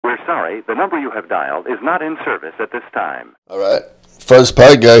sorry, the number you have dialed is not in service at this time. Alright,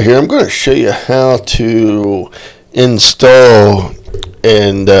 FuzzPie Guy here. I'm going to show you how to install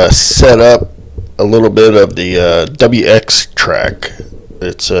and set up a little bit of the wxtrack.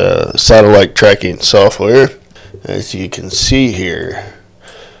 It's a satellite tracking software, as you can see here.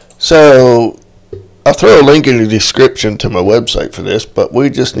 So I'll throw a link in the description to my website for this, but we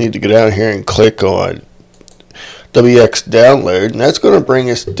just need to go down here and click on WX download, and that's going to bring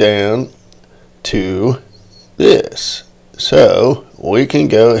us down to this. So we can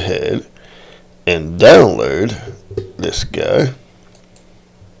go ahead and download this guy.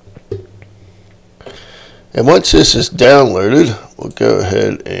 And once this is downloaded, we'll go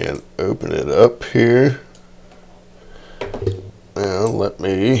ahead and open it up here. Now let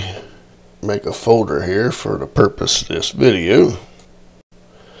me make a folder here for the purpose of this video.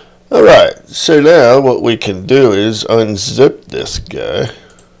 Alright, so now what we can do is unzip this guy.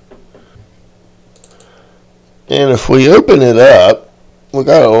 And if we open it up, we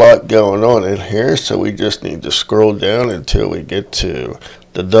got a lot going on in here, so we just need to scroll down until we get to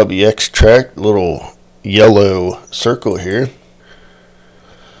the wxtrack, little yellow circle here.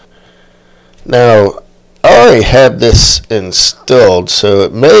 Now, I already have this installed, so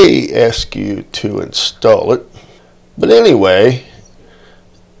it may ask you to install it. But anyway,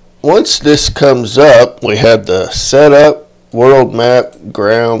 once this comes up, we have the setup, world map,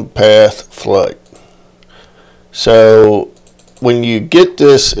 ground, path, flight. So when you get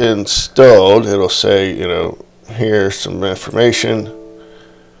this installed, it'll say, here's some information.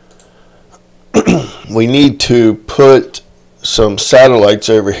 We need to put some satellites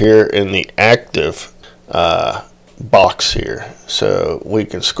over here in the active box here. So we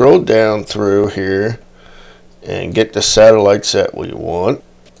can scroll down through here and get the satellites that we want.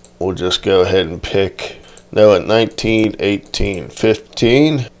 We'll just go ahead and pick NOAA 19, 18,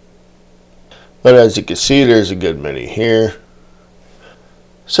 15. But as you can see, there's a good many here.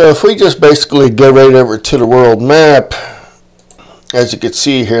 So if we just basically go right over to the world map, as you can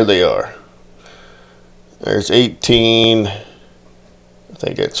see, here they are. There's 18, I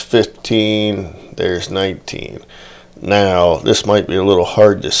think it's 15, there's 19. Now, this might be a little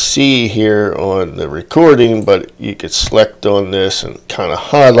hard to see here on the recording, but you could select on this and kind of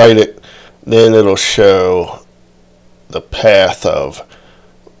highlight it. Then it'll show the path of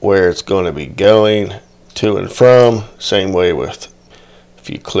where it's going to be going to and from. Same way with if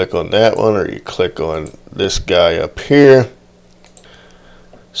you click on that one or you click on this guy up here.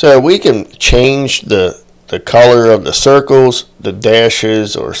 So we can change the color of the circles, the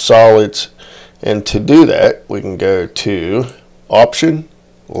dashes or solids, and to do that we can go to option,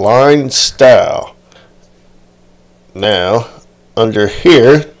 line style. Now under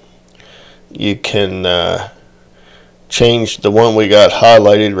here you can change the one we got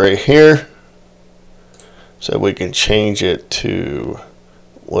highlighted right here, so we can change it to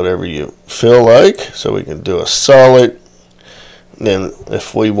whatever you feel like. So we can do a solid. Then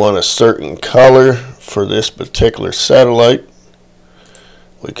if we want a certain color for this particular satellite,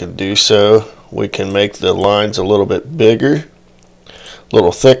 we can do so. We can make the lines a little bit bigger, a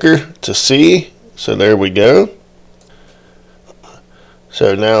little thicker to see. So there we go.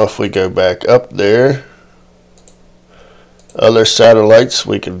 So now if we go back up there, other satellites,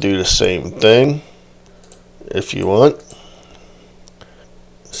 we can do the same thing if you want.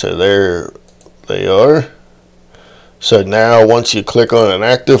 So there they are. So now once you click on an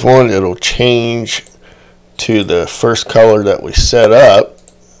active one, it'll change to the first color that we set up.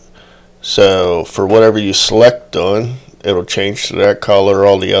 So for whatever you select on, it'll change to that color.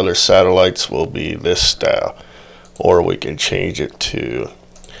 All the other satellites will be this style. Or we can change it to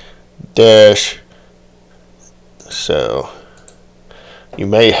dash. So you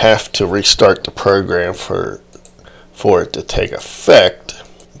may have to restart the program for it to take effect,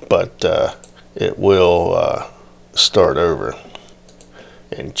 but it will start over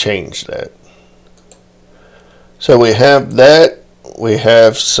and change that. So we have that. We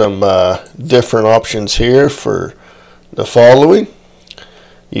have some different options here for the following.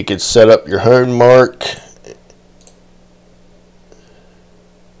 You could set up your home mark.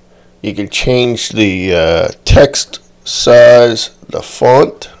 You can change the text size, the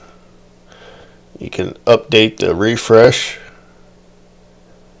font. You can update the refresh.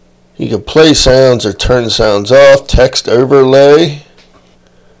 You can play sounds or turn sounds off. Text overlay,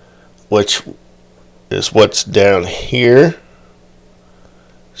 which is what's down here.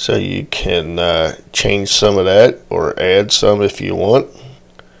 So you can change some of that or add some if you want,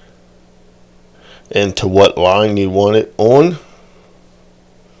 and to what line you want it on.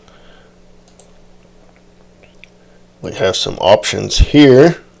 We have some options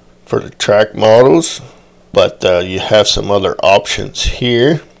here for the track models, but you have some other options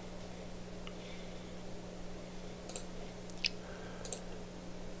here.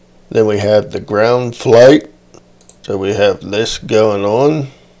 Then we have the ground flight. So we have this going on.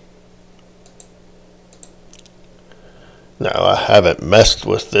 Now I haven't messed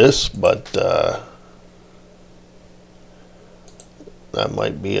with this, but that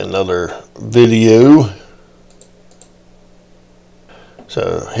might be another video.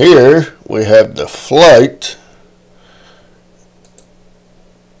 So here we have the flight.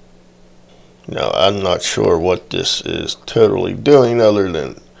 Now I'm not sure what this is totally doing other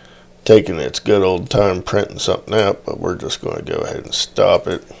than taking its good old time printing something out, but we're just going to go ahead and stop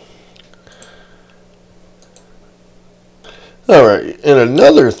it. Alright, and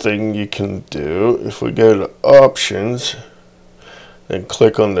another thing you can do, if we go to options and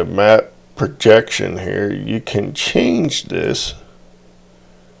click on the map projection here, you can change this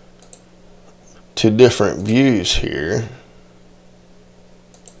to different views here.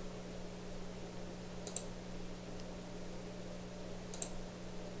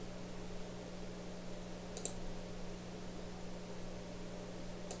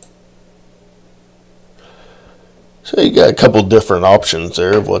 So you got a couple different options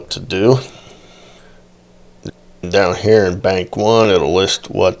there of what to do. Down here in bank 1, it'll list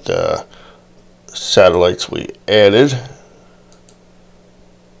what satellites we added.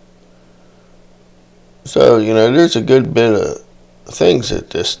 So, you know, there's a good bit of things that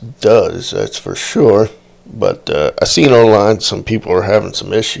this does, that's for sure. But I seen online some people are having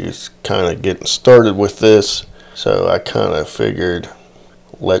some issues kind of getting started with this. So I kind of figured,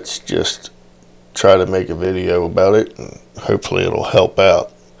 let's just try to make a video about it, and hopefully it'll help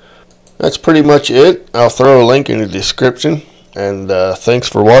out. That's pretty much it. I'll throw a link in the description, and thanks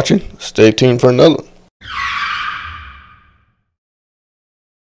for watching. Stay tuned for another one.